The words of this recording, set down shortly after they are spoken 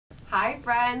Hi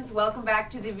friends, welcome back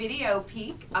to the video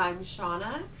peek. I'm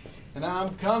Shauna. And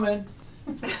I'm coming.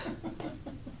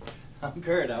 I'm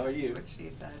Kurt, how are you? That's what she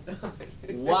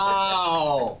said.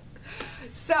 Wow!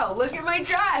 So, look at my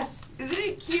dress. Isn't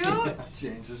it cute?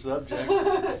 Change the subject.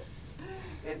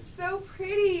 It's so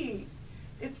pretty.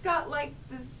 It's got like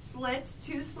the slits,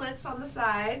 2 slits on the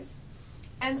sides.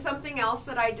 And something else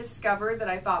that I discovered that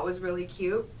I thought was really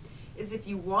cute is if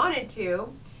you wanted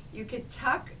to, you could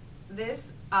tuck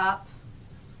this up.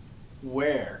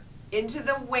 Where? Into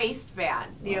the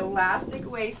waistband, the elastic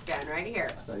waistband right here.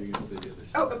 I thought you were going to say the other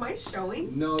side. Oh, am I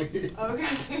showing? No.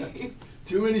 Okay.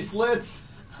 Too many slits.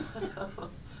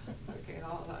 Okay,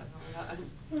 hold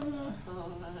on.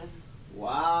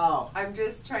 Wow. I'm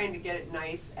just trying to get it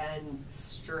nice and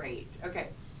straight. Okay,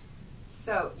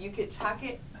 so you could tuck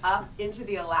it up into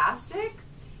the elastic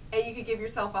and you could give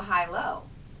yourself a high-low.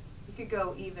 You could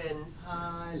go even...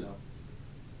 High-low.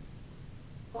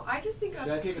 Well, I just think that's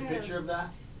Should I take a picture of that?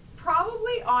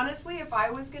 Probably, honestly, if I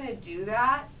was going to do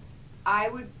that, I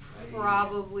would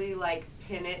probably like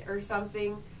pin it or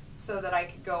something so that I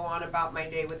could go on about my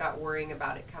day without worrying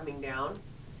about it coming down.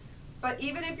 But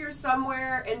even if you're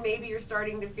somewhere and maybe you're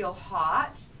starting to feel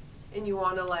hot and you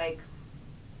want to like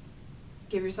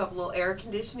give yourself a little air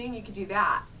conditioning, you could do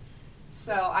that.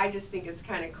 So I just think it's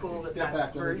kind of cool that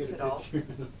that's versatile.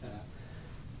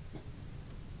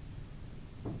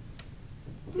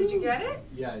 Did you get it?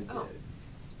 Yeah, I did. Oh.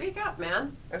 Speak up,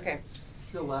 man. Okay.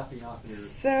 Still laughing off here.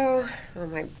 So, oh,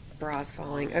 my bra's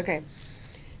falling. Okay.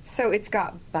 So it's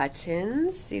got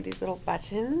buttons. See these little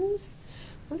buttons?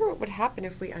 I wonder what would happen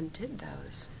if we undid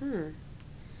those.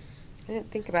 I didn't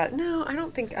think about it. No, I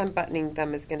don't think unbuttoning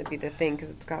them is going to be the thing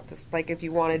because it's got this, like if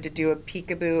you wanted to do a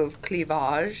peekaboo of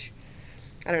cleavage.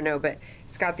 I don't know, but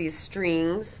it's got these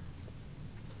strings.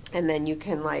 And then you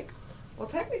can like, well,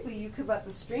 technically you could let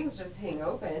the strings just hang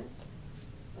open.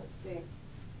 Let's see.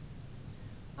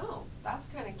 Oh, that's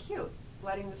kind of cute.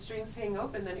 Letting the strings hang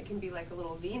open, then it can be like a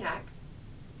little V-neck.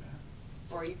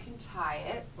 Yeah. Or you can tie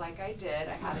it like I did.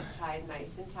 I had it tied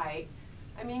nice and tight.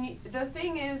 I mean, the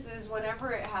thing is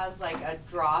whenever it has like a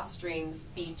drawstring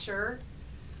feature,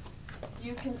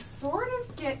 you can sort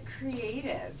of get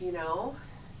creative, you know?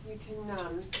 You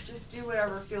can just do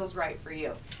whatever feels right for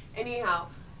you. Anyhow,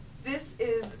 this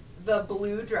is the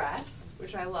blue dress,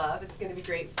 which I love. It's going to be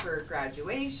great for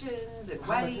graduations and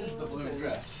weddings. How much is the blue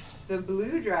dress? The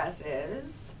blue dress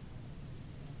is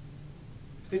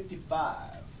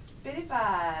 $55.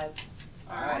 $55.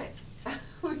 All right.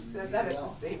 We said that at the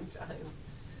same time.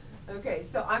 Okay,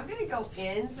 so I'm going to go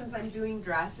in, since I'm doing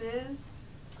dresses,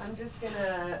 I'm just going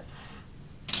to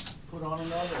put on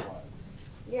another one.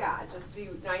 Yeah, just be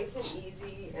nice and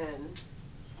easy and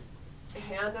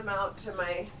hand them out to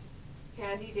my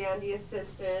handy dandy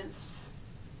assistant.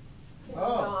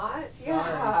 Not.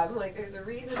 Yeah, I'm like, there's a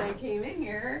reason I came in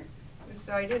here,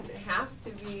 so I didn't have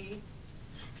to be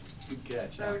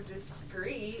so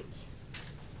discreet.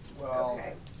 Well.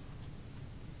 Okay.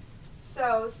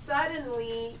 So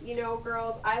suddenly, you know,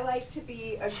 girls, I like to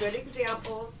be a good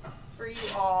example for you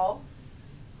all.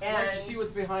 And I'd like to see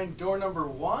what's behind door number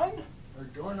 1 or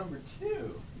door number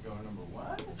 2. Door number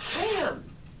 1. Bam.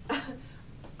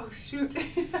 Oh shoot!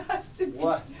 It has to be.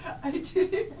 What? I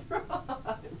did it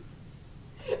wrong.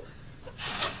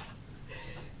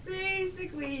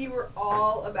 Basically, you were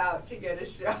all about to get a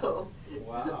show.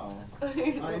 Wow.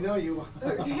 I know you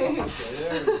are. Okay. Okay,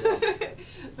 there we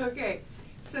go. Okay,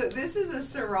 so this is a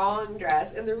sarong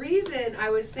dress, and the reason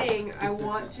I was saying I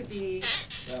want to be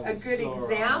a good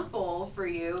example for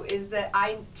you is that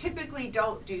I typically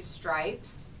don't do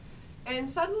stripes, and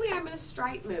suddenly I'm in a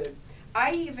stripe mood.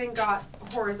 I even got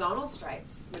horizontal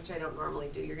stripes, which I don't normally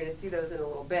do. You're going to see those in a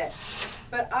little bit.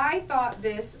 But I thought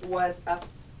this was a...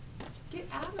 Get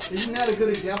out of it. Isn't that a good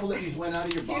example that you went out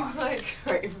of your box? He's like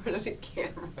right in front of the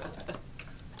camera.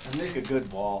 And make a good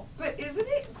wall. But isn't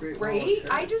it great?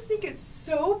 I just think it's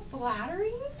so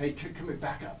flattering. Hey, come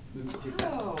back up. Let me take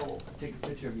Oh. Take a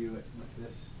picture of you with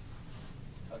this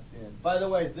tucked in. By the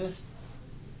way, this...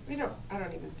 I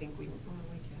don't even think we can.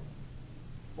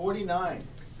 $49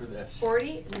 for this.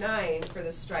 $49 for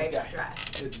the striped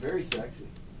dress. It's very sexy.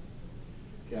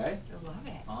 Okay? I love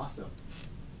it. Awesome.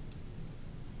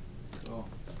 Oh.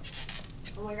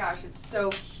 Oh my gosh, it's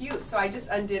so cute. So I just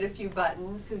undid a few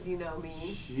buttons because you know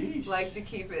me. Sheesh. Like to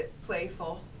keep it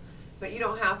playful. But you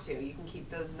don't have to. You can keep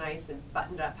those nice and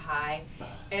buttoned up high.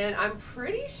 And I'm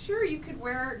pretty sure you could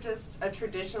wear just a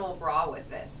traditional bra with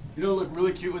this. You know what look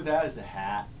really cute with that is the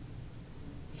hat.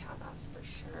 Yeah, that's for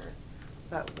sure.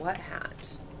 But what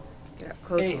hat? Get up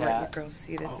close and let your girls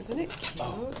see this. Isn't it cute?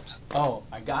 Oh,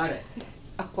 I got it.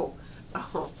 Oh.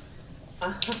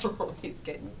 Oh, he's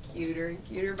getting cuter and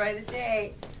cuter by the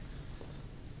day.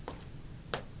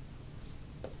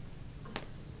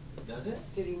 Does it?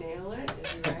 Did he nail it?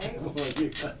 Is he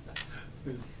right?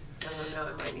 I don't know,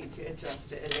 I might need to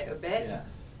adjust it a little bit. Yeah.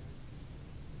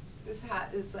 This hat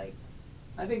is like...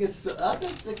 I think it's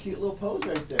a cute little pose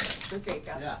right there. Okay,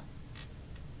 got it. Yeah.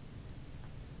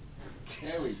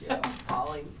 There we go.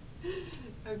 Falling.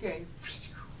 Okay.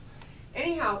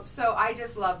 Anyhow, so I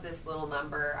just love this little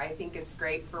number. I think it's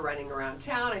great for running around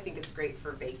town. I think it's great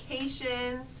for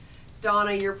vacation.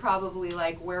 Donna, you're probably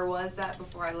like, where was that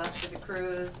before I left for the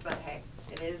cruise? But hey,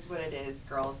 it is what it is,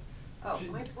 girls. Oh,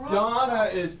 my bra. Donna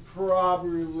is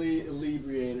probably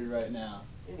inebriated right now.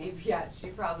 Yeah, she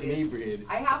probably Inebriated. is.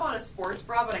 I have on a sports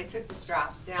bra, but I took the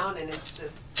straps down and it's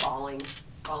just falling. It's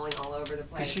falling all over the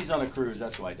place. Because she's on a cruise,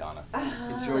 that's why, Donna.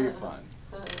 Enjoy your fun.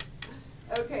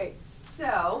 Okay,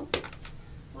 so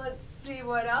let's see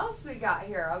what else we got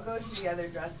here. I'll go to the other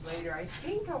dress later. I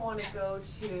think I want to go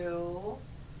to...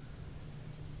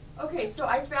 Okay, so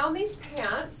I found these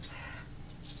pants.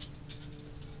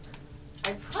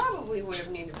 I probably would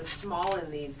have needed a small in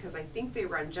these because I think they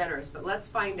run generous, but let's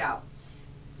find out.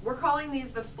 We're calling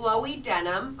these the flowy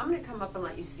denim. I'm going to come up and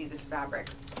let you see this fabric.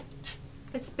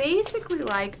 It's basically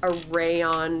like a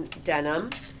rayon denim.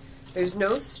 There's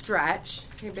no stretch.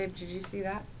 Hey, babe, did you see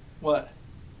that? What?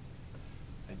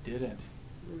 I didn't.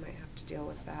 We might have to deal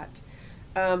with that.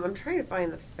 I'm trying to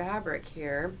find the fabric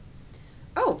here.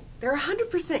 Oh, they're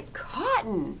 100%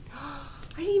 cotton.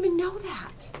 I didn't even know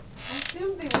that. I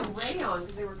assumed they were rayon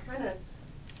because they were kind of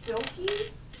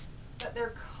silky, but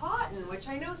they're cotton, which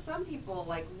I know some people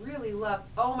like really love.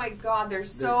 Oh my God, they're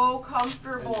so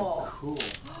comfortable. Cool.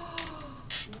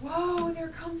 Whoa, they're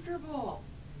comfortable.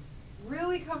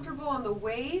 Really comfortable on the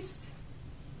waist.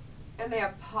 And they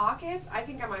have pockets. I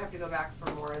think I might have to go back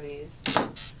for more of these.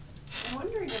 I'm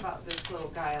wondering about this little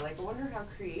guy. Like, I wonder how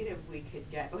creative we could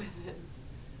get with this.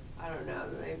 I don't know.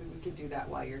 Maybe we could do that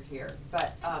while you're here.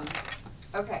 But,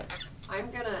 okay. I'm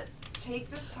going to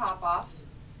take this top off.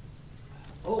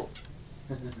 Oh.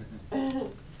 Okay,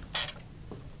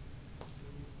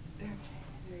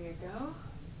 there you go.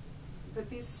 Put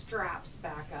these straps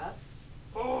back up.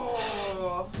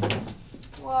 Oh,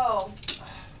 whoa.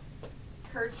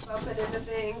 Kurt's bumping into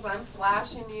things. I'm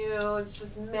flashing you. It's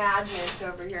just madness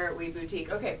over here at Oui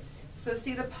Boutique. Okay, so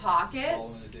see the pockets?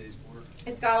 All in a day's work.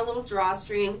 It's got a little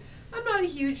drawstring. I'm not a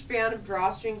huge fan of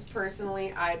drawstrings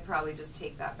personally. I'd probably just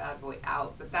take that bad boy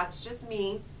out, but that's just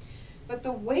me. But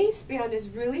the waistband is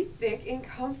really thick and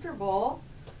comfortable.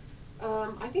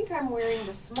 I think I'm wearing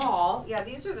the small. Yeah,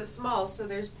 these are the smalls, so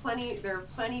there's plenty. They're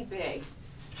plenty big.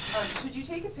 Should you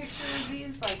take a picture of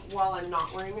these, like while I'm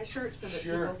not wearing a shirt, so that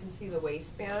Sure. people can see the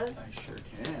waistband? I sure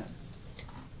can.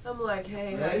 I'm like,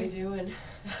 hey, how Ready? you doing?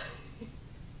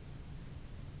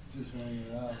 Just hanging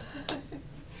out.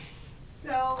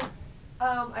 So,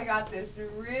 I got this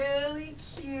really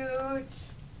cute,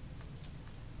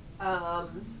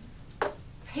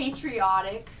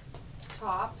 patriotic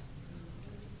top.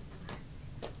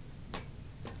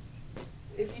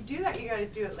 If you do that, you got to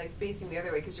do it like facing the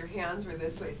other way because your hands were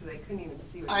this way, so they couldn't even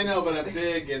see what I you know, were but I'm doing.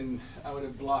 big and I would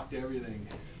have blocked everything.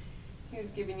 He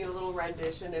was giving you a little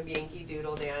rendition of Yankee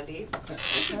Doodle Dandy.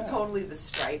 This is totally the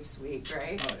stripes week,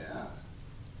 right? Oh, yeah.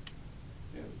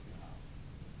 There we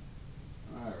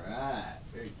go. All right.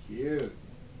 Very cute.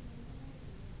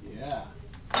 Yeah.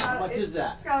 How much is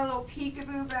that? It's got a little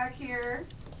peekaboo back here.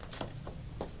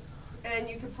 And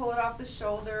you can pull it off the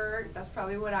shoulder. That's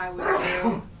probably what I would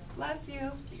do. Bless you.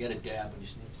 You got a dab when you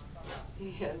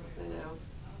sneeze. Yes, I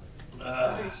know.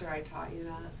 I'm pretty sure I taught you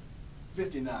that.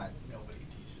 59. Nobody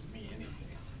teaches me anything.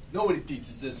 Nobody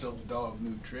teaches this old dog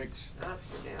new tricks. That's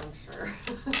for damn sure.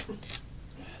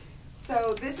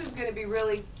 So this is going to be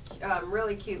really,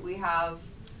 really cute. We have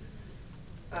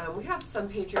some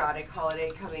patriotic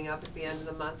holiday coming up at the end of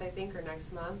the month, I think, or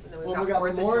next month, and then we've Well, got we 4th got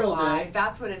of Memorial July. Day.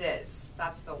 That's what it is.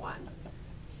 That's the one.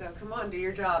 So come on, do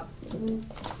your job.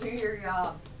 Do your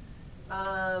job.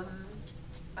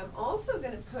 I'm also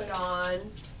going to put on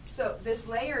this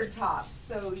layered top.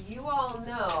 So you all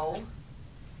know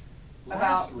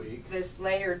Last about week. this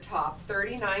layered top,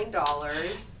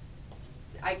 $39.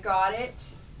 I got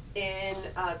it in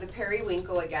the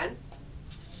periwinkle again.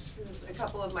 A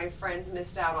couple of my friends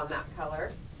missed out on that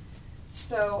color.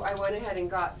 So I went ahead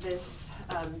and got this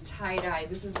tie-dye.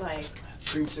 This is like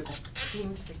Creamsicle.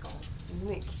 creamsicle.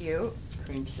 Isn't it cute?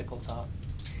 Creamsicle top.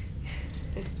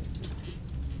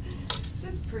 It's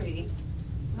just pretty.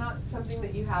 Not something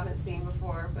that you haven't seen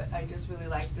before, but I just really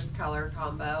like this color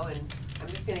combo, and I'm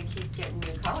just going to keep getting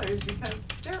new colors because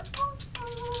they're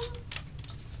awesome.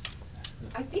 The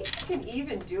I think you can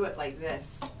even do it like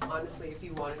this, honestly, if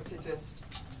you wanted to just.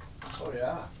 Oh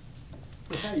yeah.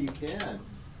 Yeah, you can.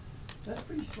 That's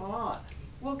pretty smart.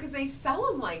 Well, because they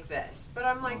sell them like this, but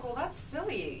I'm like, well, that's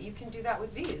silly. You can do that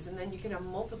with these, and then you can have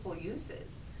multiple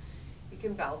uses. You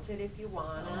can belt it if you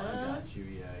wanna. Oh, I got you.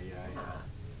 Yeah.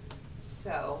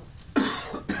 So,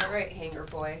 all right, hanger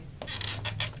boy.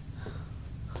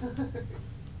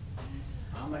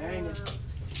 I'm a hanger.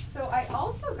 So I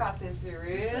also got this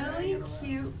really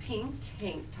cute pink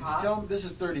tank top. Tell them this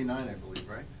is 39, I believe,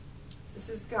 right? This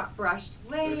has got brushed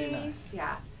lace, 39.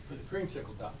 yeah, For the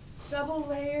creamsicle top. double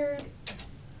layered.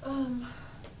 The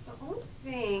only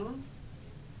thing,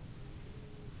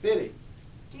 Bitty.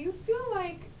 do you feel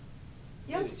like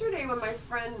yesterday when my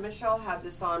friend Michelle had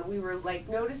this on, we were like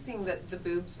noticing that the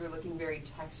boobs were looking very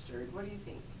textured. What do you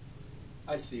think?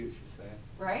 I see what you're saying.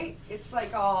 Right? It's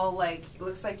like all like, it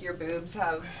looks like your boobs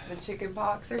have the chicken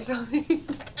pox or something.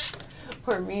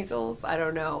 Or measles, I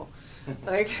don't know.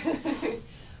 Like,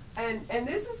 and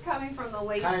this is coming from the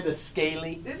lace. Kind of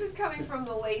scaly. This is coming from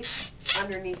the lace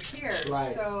underneath here.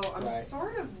 Right, So I'm right.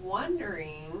 sort of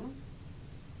wondering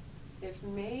if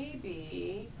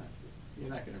maybe, You're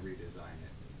not going to redesign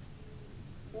it.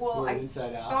 well, Or I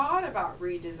inside out. thought about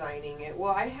redesigning it.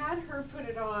 Well, I had her put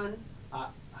it on, Uh,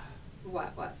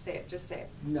 what? Say it, just say it.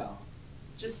 no.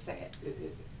 Just say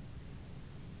it.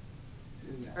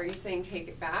 No. Are you saying take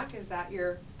it back? Is that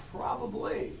your,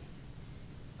 Probably.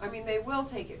 I mean, they will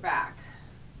take it back.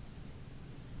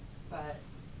 But,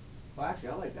 Well, actually,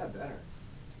 I like that better.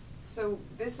 so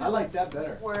this is I like that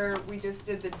better. where we just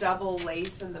did the double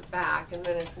lace in the back, and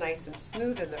then it's nice and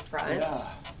smooth in the front. Yeah.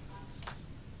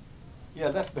 Yeah,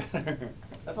 that's better.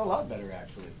 That's a lot better,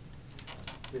 actually.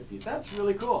 50. That's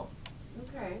really cool.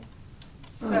 Okay.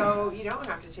 So you don't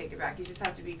have to take it back. You just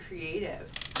have to be creative.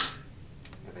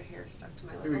 I have a hair stuck to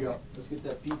my lip. Here we go. Let's get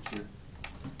that picture.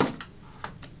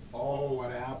 Oh,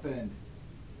 what happened?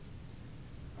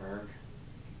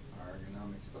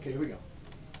 Ergonomics. Okay, here we go.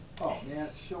 Oh, man,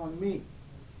 it's showing me.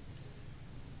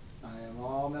 I am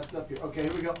all messed up here. Okay,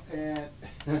 here we go. And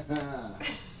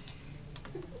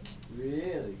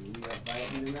really, we are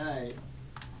fighting tonight.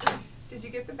 Did you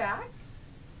get the back?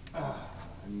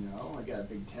 No, I got a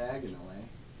big tag in the way.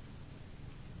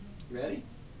 Ready?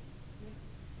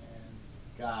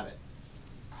 And got it.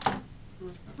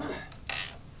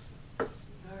 All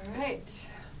right.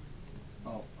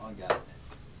 Oh, I got it.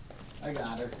 I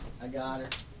got her. I got her.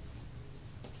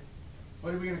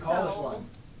 What are we gonna call this So, one?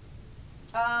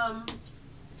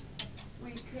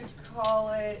 We could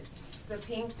call it the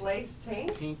pink lace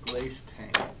tank. Pink lace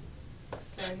tank.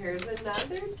 So here's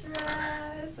another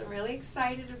dress. I'm really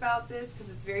excited about this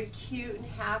because it's very cute and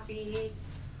happy.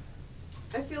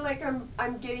 I feel like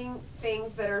I'm getting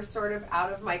things that are sort of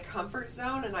out of my comfort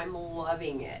zone, and I'm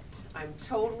loving it. I'm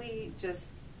totally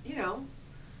just,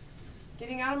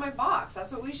 getting out of my box.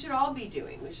 That's what we should all be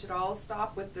doing. We should all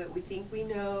stop with the we think we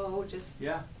know. Just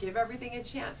give everything a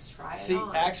chance. Try it See,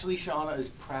 on. actually, Shauna is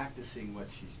practicing what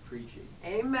she's preaching.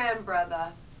 Amen,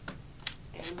 brother.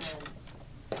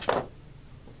 Amen.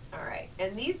 All right,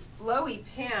 and these flowy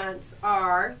pants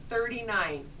are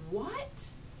 $39. What?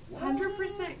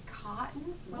 100%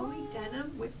 cotton flowy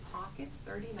denim with pockets,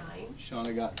 $39.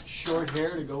 Shauna got short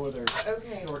hair to go with her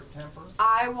Okay. short temper.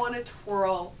 I want to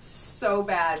twirl so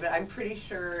bad, but I'm pretty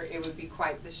sure it would be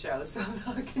quite the show, so I'm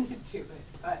not going to do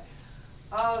it. But,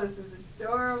 oh, this is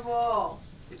adorable.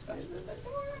 This is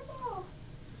adorable.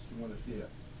 You want to see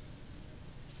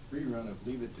a rerun of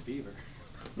Leave It to Beaver.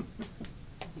 Leave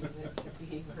it to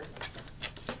Beaver.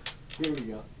 Here we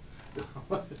go.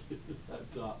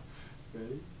 That top.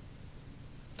 Ready?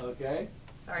 Okay.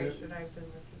 Sorry, should I have been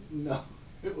looking? No,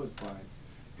 it was fine.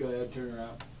 Go ahead, turn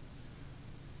around.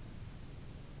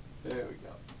 There we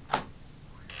go.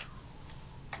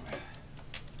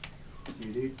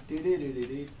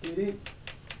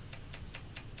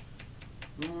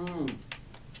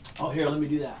 Oh, here, let me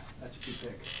do that. That's a good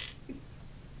pick.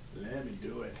 Let me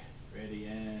do it. Ready,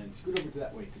 and scoot over to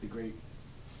that way, to the grate.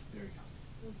 There we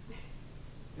go.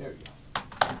 There we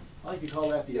go. I like to call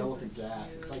that the Super elephant's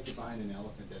ass. It's cute. like you're behind an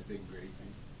elephant, that big grate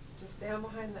thing. Just stand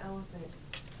behind the elephant.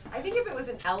 I think if it was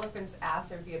an elephant's ass,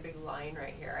 there'd be a big line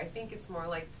right here. I think it's more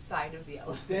like the side of the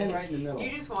elephant. stand right in the middle.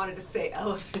 You just wanted to say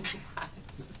elephant's ass.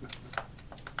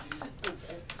 Okay.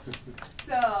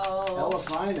 So.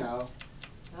 Elefino.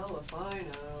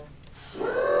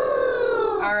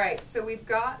 All right, so we've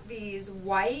got these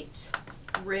white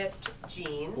ripped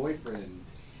jeans. Boyfriend.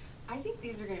 I think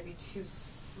these are going to be too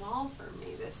small for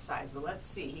me this size, but let's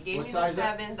see. He gave What me the size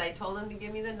are- 7s. I told him to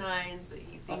give me the 9s, but he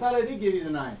I thinks. thought I did give you the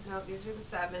 9s. No, these are the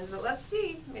 7s, but let's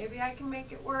see. Maybe I can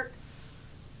make it work.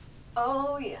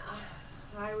 Oh yeah,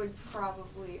 I would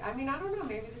probably. I mean, I don't know.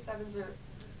 Maybe the 7s are.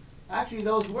 Actually,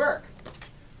 those work.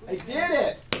 I did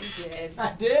it. You did.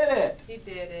 I did it. He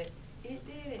did it. He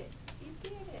did it. He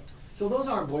did it. So those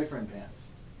aren't boyfriend pants.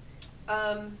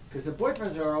 Because the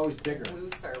boyfriends are always bigger.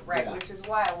 Looser, right? Yeah. Which is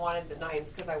why I wanted the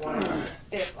 9s, because I wanted them to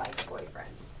fit like a boyfriend.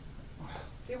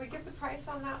 Did we give the price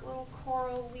on that little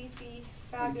coral leafy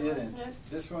We fabulousness? didn't.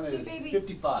 This one See, is baby,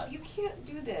 55. You can't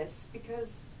do this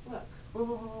because look.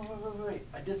 Wait.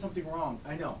 I did something wrong.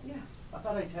 I know. Yeah. I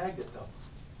thought I tagged it though.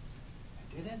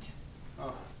 I didn't?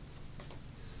 Oh.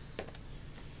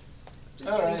 Just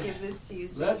All gonna right. give this to you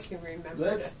so Let's- you can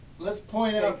remember. Let's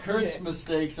point out fix Kurt's it.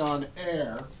 mistakes on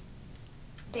air.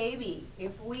 Baby,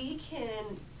 if we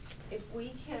can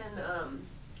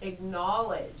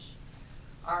acknowledge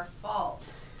our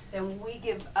faults, then we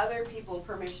give other people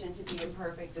permission to be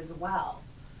imperfect as well.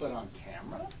 But on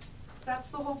camera? That's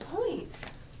the whole point.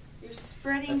 You're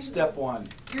spreading. That's step one.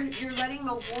 You're letting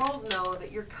the world know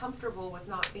that you're comfortable with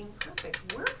not being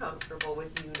perfect. We're comfortable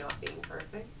with you not being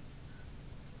perfect.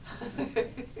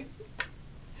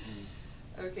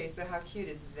 Okay, so how cute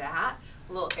is that?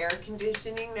 A little air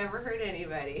conditioning never hurt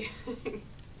anybody.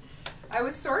 I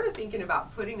was sort of thinking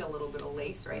about putting a little bit of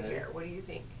lace right here. What do you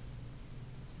think?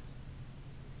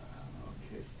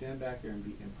 Okay, stand back there and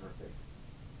be imperfect.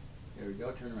 There we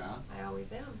go, turn around. I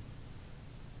always am.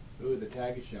 Ooh, the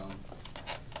tag is shown.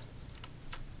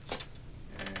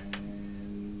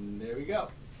 And there we go.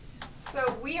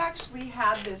 So we actually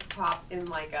had this top in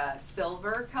like a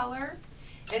silver color,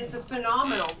 and it's a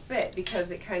phenomenal fit because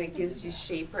it kind of gives you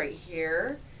shape right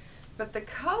here. But the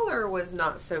color was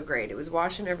not so great. It was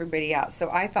washing everybody out. So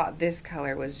I thought this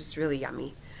color was just really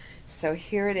yummy. So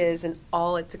here it is in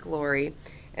all its glory.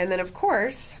 And then of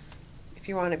course, if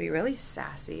you want to be really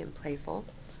sassy and playful,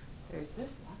 there's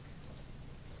this look.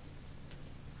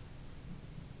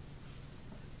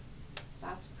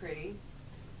 That's pretty.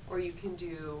 Or you can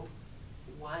do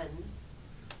one.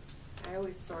 I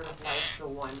always sort of like the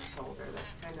one shoulder.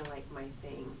 That's kind of like my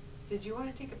thing. Did you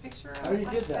want to take a picture of I it already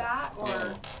like did that. or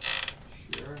Oh,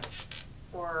 sure.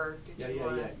 or did Yeah, you yeah,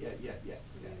 want?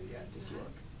 yeah. Just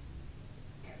look.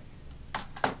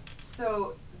 Okay.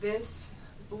 So this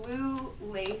blue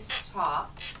lace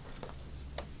top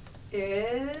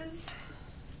is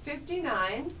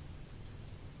 $59.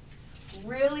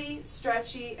 Really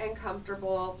stretchy and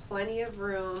comfortable. Plenty of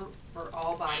room for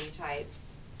all body types.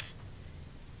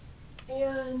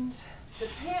 And the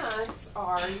pants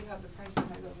are, you have the price tag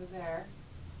over there.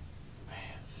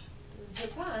 Pants. The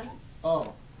pants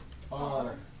Oh.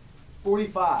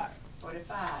 45.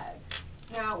 45.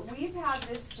 Now, we've had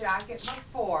this jacket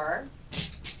before.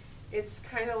 It's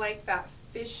kind of like that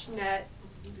fishnet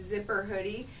zipper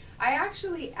hoodie. I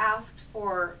actually asked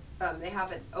for, they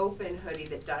have an open hoodie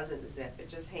that doesn't zip. It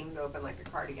just hangs open like a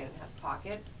cardigan and has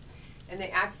pockets. And they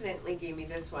accidentally gave me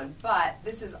this one. But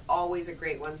this is always a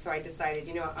great one, so I decided,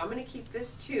 you know what, I'm going to keep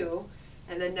this too.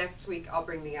 And then next week I'll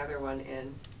bring the other one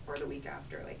in, or the week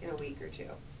after, like in a week or two.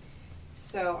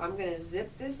 So I'm going to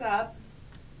zip this up.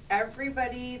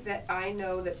 Everybody that I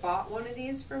know that bought one of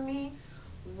these from me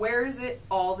wears it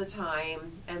all the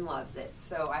time and loves it.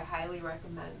 So I highly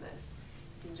recommend this.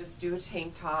 You can just do a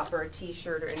tank top or a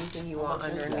t-shirt or anything you want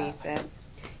much is underneath that? it.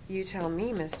 You tell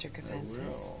me, Mr. I Clemente.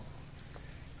 will.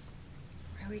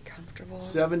 Really comfortable.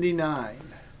 79.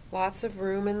 Lots of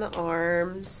room in the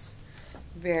arms.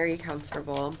 Very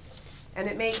comfortable. And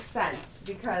it makes sense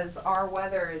because our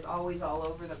weather is always all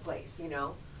over the place, you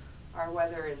know. Our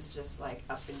weather is just like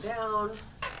up and down,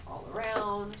 all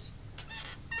around.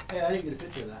 Hey, I didn't get a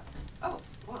picture of that. Oh,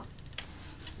 well,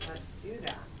 let's do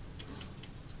that.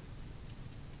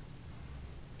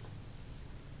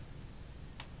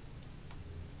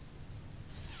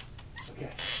 Okay.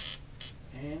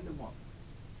 And one.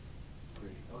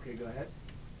 Pretty. Okay, go ahead.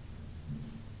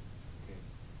 Okay.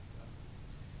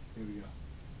 Here we go.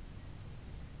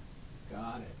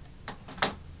 Got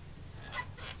it.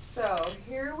 So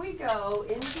here we go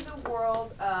into the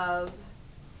world of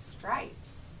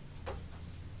stripes.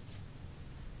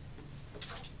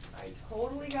 I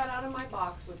totally got out of my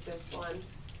box with this one.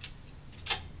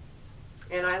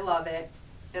 And I love it.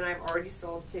 And I've already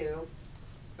sold two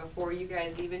before you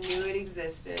guys even knew it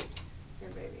existed. Here,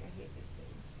 baby, I hate these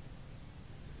things.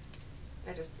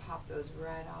 I just pop those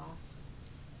right off.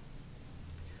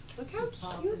 Look how Just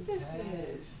pop cute them this tags.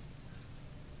 is.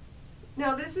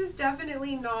 Now, this is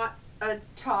definitely not a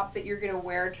top that you're going to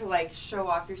wear to like show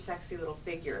off your sexy little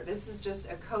figure. This is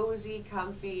just a cozy,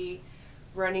 comfy,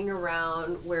 running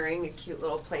around wearing a cute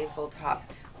little playful top.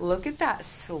 Look at that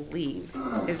sleeve.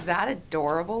 Is that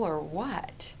adorable or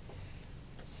what?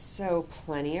 So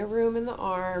plenty of room in the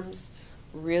arms,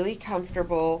 really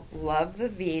comfortable, love the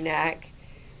V-neck,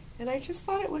 and I just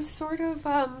thought it was sort of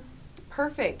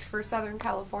perfect for Southern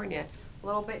California. A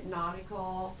little bit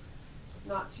nautical,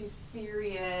 not too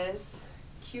serious,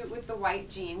 cute with the white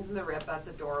jeans and the rip. That's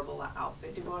adorable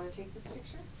outfit. Do you want to take this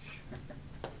picture? Sure.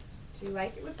 Do you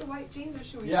like it with the white jeans, or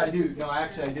should we? Yeah, I take do. the No, picture?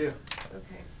 actually, I do.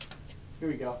 Okay. Here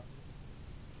we go.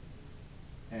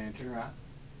 And turn around.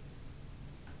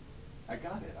 I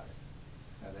got it.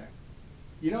 Right there.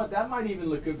 You know what? That might even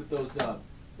look good with those,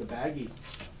 the baggy.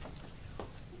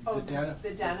 Oh, The denim.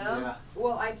 The denim? Yeah.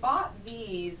 Well, I bought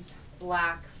these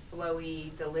black,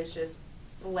 flowy, delicious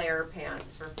flare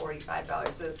pants for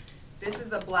 $45. So this is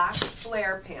the black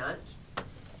flare pant.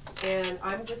 And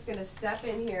I'm just going to step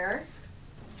in here.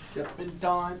 Step in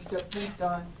time, step in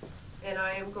time. And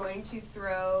I am going to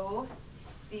throw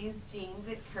these jeans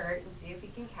at Kurt and see if he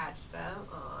can catch them.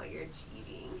 Oh, you're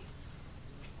cheating.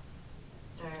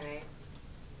 All right.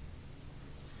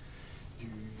 Do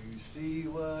you see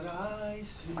what I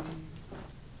see?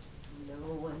 No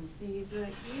one sees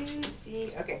what you see.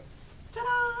 Okay.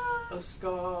 Ta-da! A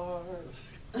scar.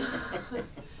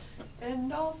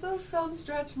 And also some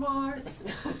stretch marks.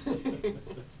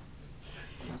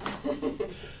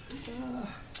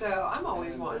 So I'm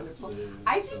always wanting to pull.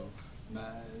 I think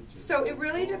so. It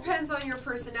really depends on your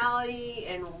personality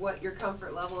and what your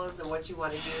comfort level is and what you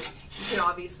want to do. You can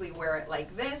obviously wear it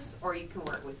like this, or you can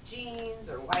wear it with jeans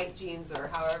or white jeans or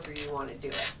however you want to do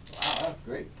it. Wow, that's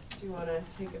great. Do you want to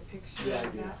take a picture Yeah, I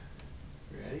of do. that?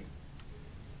 Ready?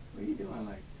 What are you doing?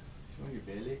 Like showing your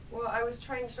belly? Well, I was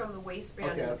trying to show them the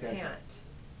waistband Okay, and okay. the pant,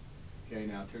 Okay,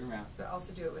 now turn around. but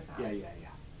also do it without. Yeah.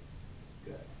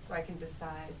 Good. So I can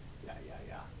decide. Yeah.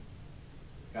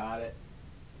 Got it.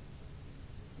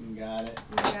 Got it.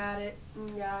 Got it.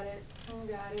 Got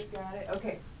it. Got it.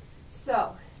 Okay.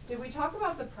 So, did we talk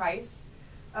about the price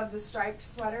of the striped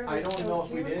sweater? I That's don't so know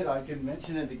if we cute? did. I can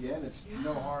mention it again. It's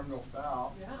no Yeah. harm, no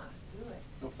foul. Yeah, do it.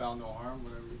 No foul, no harm,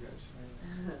 whatever you guys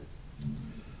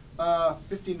say.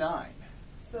 59.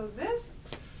 So this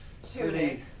Freddy,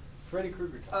 tunic, Freddy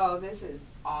Krueger top. oh, this is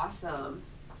awesome.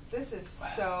 This is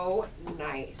so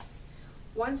nice.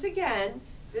 Once again,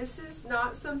 this is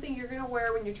not something you're going to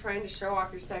wear when you're trying to show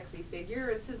off your sexy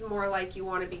figure. This is more like you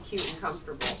want to be cute and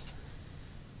comfortable,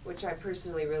 which I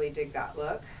personally really dig that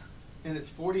look. And it's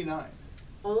 49.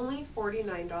 Only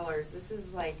 $49. This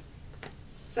is like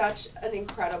such an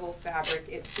incredible fabric.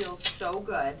 It feels so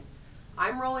good.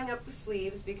 I'm rolling up the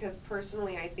sleeves because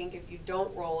personally I think if you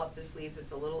don't roll up the sleeves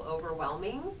it's a little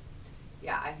overwhelming.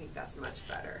 Yeah, I think that's much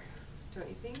better. Don't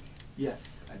you think?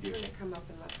 Yes, I do. I'm going to come up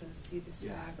and let them see this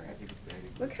Yeah, I fabric. think it's very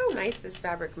good. Look how nice this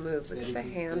fabric moves. Look at the Very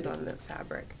good, hand very on the good.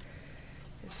 fabric.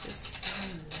 It's just so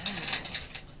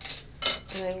nice.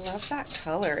 And I love that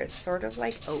color. It's sort of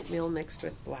like oatmeal mixed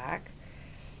with black.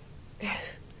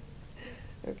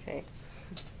 Okay.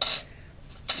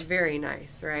 It's very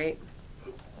nice, right?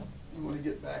 You want to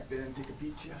get back there and take a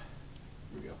peek? Yeah.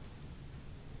 Here we go.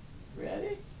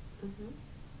 Ready? Mm-hmm.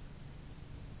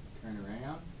 Turn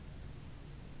around.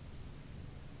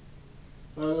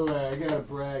 By the way, I gotta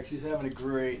brag. She's having a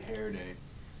great hair day.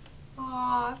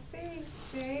 Aw, thanks,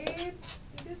 babe.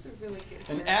 It is a really good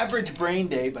An hair average day. brain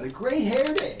day, but a great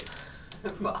hair day.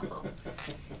 Well,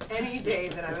 any day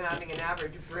that I'm having an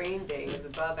average brain day is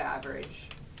above average.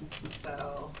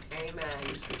 So,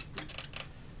 amen.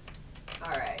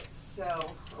 All right, so,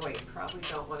 oh wait, probably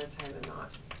don't want to tie the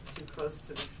knot too close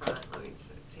to the front. Let me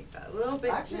take that a little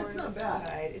bit Actually, more it's to not the bad.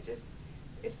 side.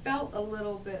 It felt a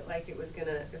little bit like it was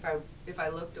gonna, if I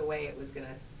looked away, it was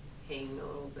gonna hang a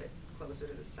little bit closer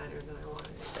to the center than I wanted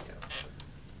it to go.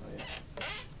 Oh yeah.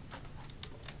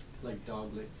 Like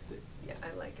dog lipsticks. Yeah,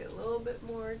 I like it a little bit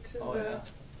more to Oh the. yeah.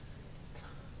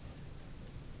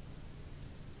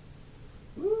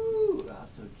 Woo,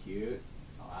 that's so cute.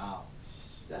 Wow,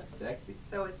 that's sexy.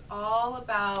 So it's all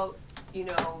about, you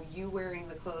know, you wearing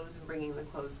the clothes and bringing the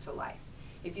clothes to life.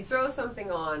 If you throw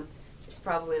something on, it's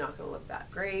probably not going to look that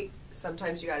great.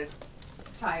 Sometimes you got to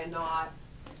tie a knot,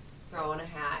 throw on a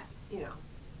hat, you know.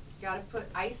 Got to put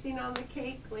icing on the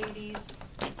cake, ladies.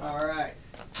 All right.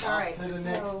 All right, On to the so,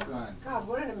 next one. God,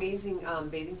 what an amazing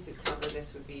bathing suit cover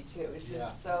this would be, too. It's just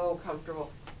Yeah. so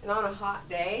comfortable. And on a hot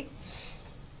day,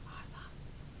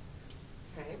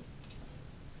 awesome. Okay.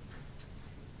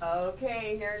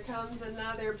 Okay, here comes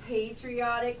another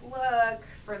patriotic look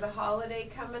for the holiday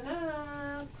coming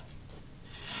up.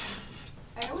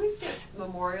 I always get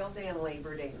Memorial Day and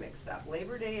Labor Day mixed up.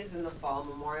 Labor Day is in the fall,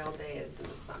 Memorial Day is in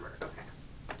the summer. Okay.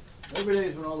 Labor Day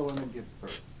is when all the women give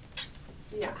birth.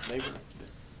 Yeah. Labor.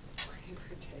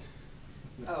 Labor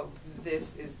Day. Oh,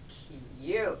 this is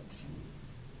cute.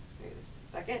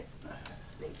 Second.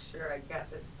 Make sure I got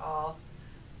this all.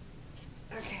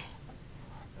 Okay.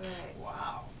 All right.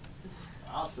 Wow.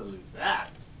 I'll salute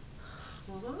that.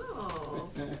 Wow.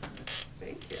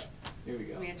 Thank you. Here we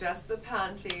go. Let me adjust the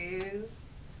panties.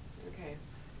 Okay.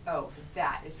 Oh,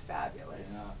 that is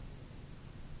fabulous. Yeah.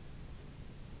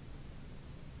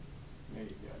 There you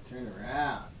go. Turn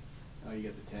around. Oh, you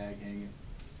got the tag hanging.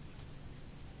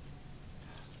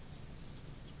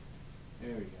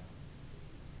 There we go.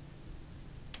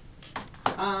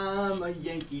 I'm a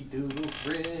Yankee Doodle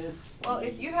Frisbee. Well,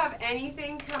 if you have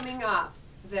anything coming up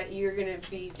that you're going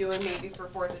to be doing maybe for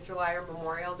 4th of July or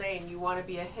Memorial Day and you want to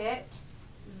be a hit,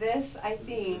 this, I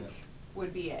think,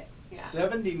 would be it. Yeah.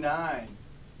 79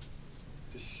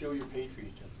 to show your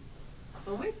patriotism.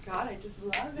 Oh my God, I just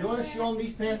love it. You want to show them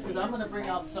these pants? Because I'm going to bring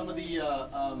out some of the,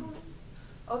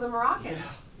 oh, the Moroccan.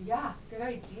 Yeah, good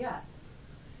idea.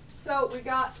 So we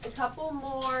got a couple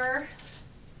more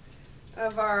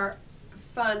of our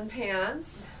fun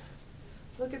pants.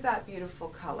 Look at that beautiful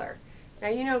color. Now,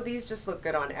 you know, these just look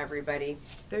good on everybody.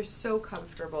 They're so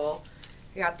comfortable.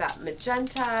 We got that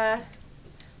magenta,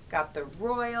 got the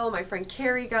royal. My friend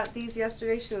Carrie got these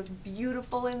yesterday. She looked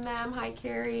beautiful in them. Hi,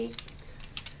 Carrie.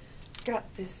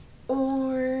 Got this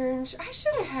orange. I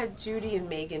should have had Judy and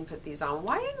Megan put these on.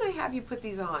 Why didn't I have you put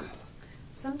these on?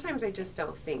 Sometimes I just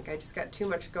don't think. I just got too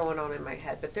much going on in my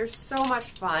head. But they're so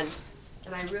much fun,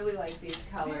 and I really like these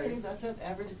colors. Hey, that's an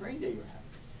average brain day we're having.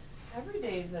 Every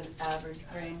day is an average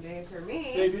brain day for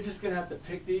me. Babe, you're just going to have to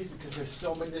pick these because there's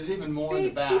so many. There's even more in the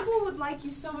Babe, back. people would like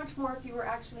you so much more if you were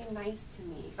actually nice to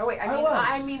me. Oh wait, I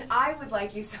I mean, I would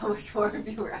like you so much more if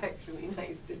you were actually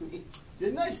nice to me.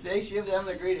 Didn't I say she was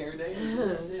having a great hair day?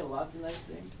 Didn't I say lots of nice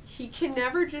things? He can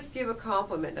never just give a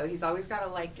compliment though. He's always got to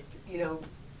like, you know,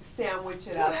 sandwich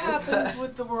it up. What happens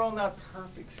with the world not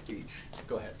perfect speech?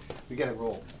 Go ahead. We got to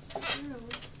roll. True.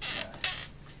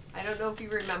 I don't know if you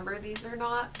remember these or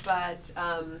not, but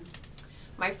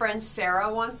my friend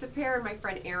Sarah wants a pair and my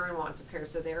friend Erin wants a pair,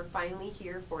 so they're finally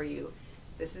here for you.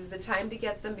 This is the time to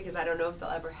get them because I don't know if they'll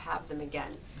ever have them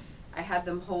again. I had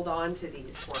them hold on to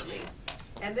these for me.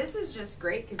 And this is just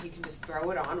great because you can just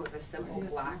throw it on with a simple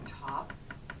black top.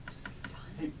 Just be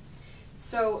done.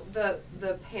 So the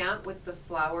pant with the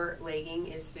flower legging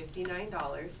is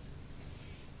 $59.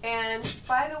 And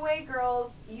by the way,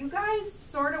 girls, you guys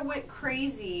sort of went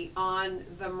crazy on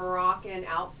the Moroccan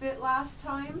outfit last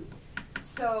time.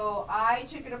 So I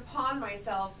took it upon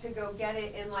myself to go get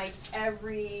it in like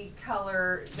every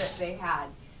color that they had.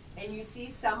 And you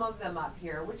see some of them up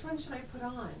here. Which one should I put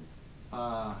on?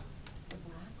 The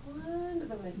black one?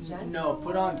 The magenta No,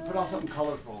 put on something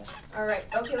colorful. All right.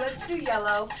 Okay, let's do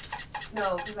yellow.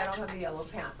 No, because I don't have the yellow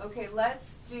pant. Okay,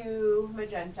 let's do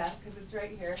magenta because it's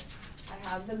right here. I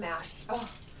have the match. Oh,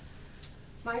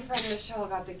 my friend Michelle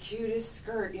got the cutest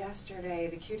skirt yesterday,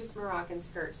 the cutest Moroccan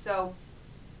skirt. So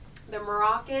the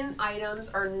Moroccan items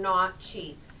are not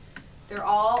cheap. They're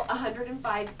all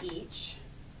 $105 each.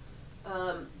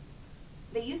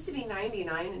 They used to be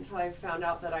 $99 until I found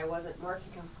out that I wasn't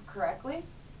marking them correctly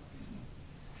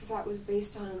because that was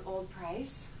based on an old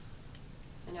price.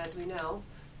 And as we know,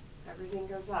 everything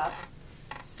goes up.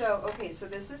 So, okay, so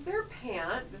this is their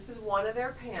pant. This is one of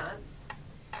their pants.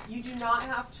 You do not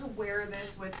have to wear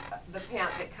this with the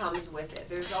pant that comes with it.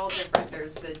 There's all different.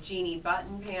 There's the genie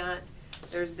button pant.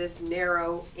 There's this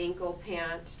narrow ankle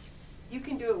pant. You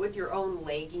can do it with your own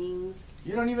leggings.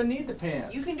 You don't even need the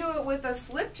pants. You can do it with a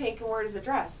slip tank and wear it as a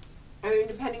dress. I mean,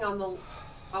 depending on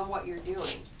what you're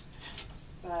doing.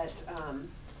 But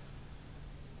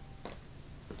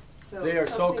so they are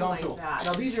so comfortable. Like that.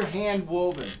 Now these are hand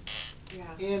woven.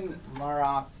 Yeah. In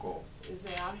Morocco. Is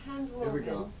they out hand woven? Here we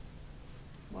go.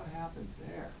 What happened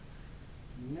there?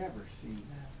 Never seen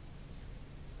that.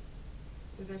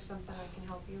 Is there something I can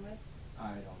help you with?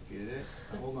 I don't get it.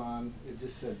 Hold on. It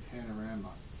just said panorama.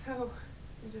 So,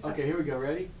 you just okay, here we go.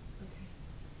 Ready? Okay.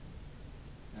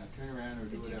 Now turn around or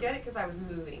do whatever. Did you get it? Because I was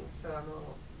moving, so I'm a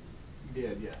little... You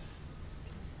did, yes.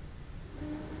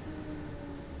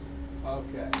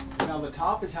 Okay. Now the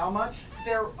top is how much?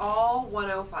 They're all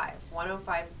 105.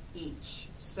 105 each.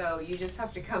 So you just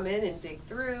have to come in and dig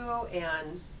through,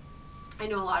 and I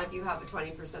know a lot of you have a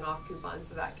 20% off coupon,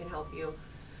 so that can help you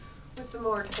with the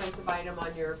more expensive item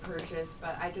on your purchase.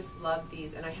 But I just love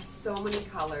these, and I have so many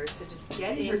colors, so just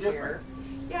get These in are here. different.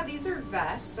 Yeah, these are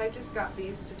vests. I just got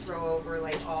these to throw over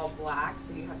like all black,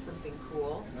 so you have something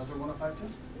cool. And those are 105 too?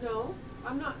 No,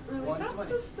 I'm not really. That's 120.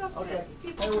 just stuff Okay. that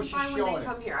people Oh, can she's find when showing they it.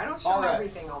 come here. I don't show All right.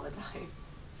 everything all the time.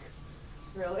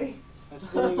 Really? That's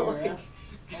fooling you, Like- yeah?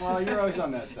 Well, you're always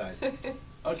on that side.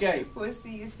 Okay. We'll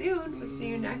see you soon. We'll see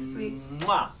you next week.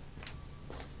 Mwah.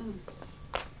 Mm.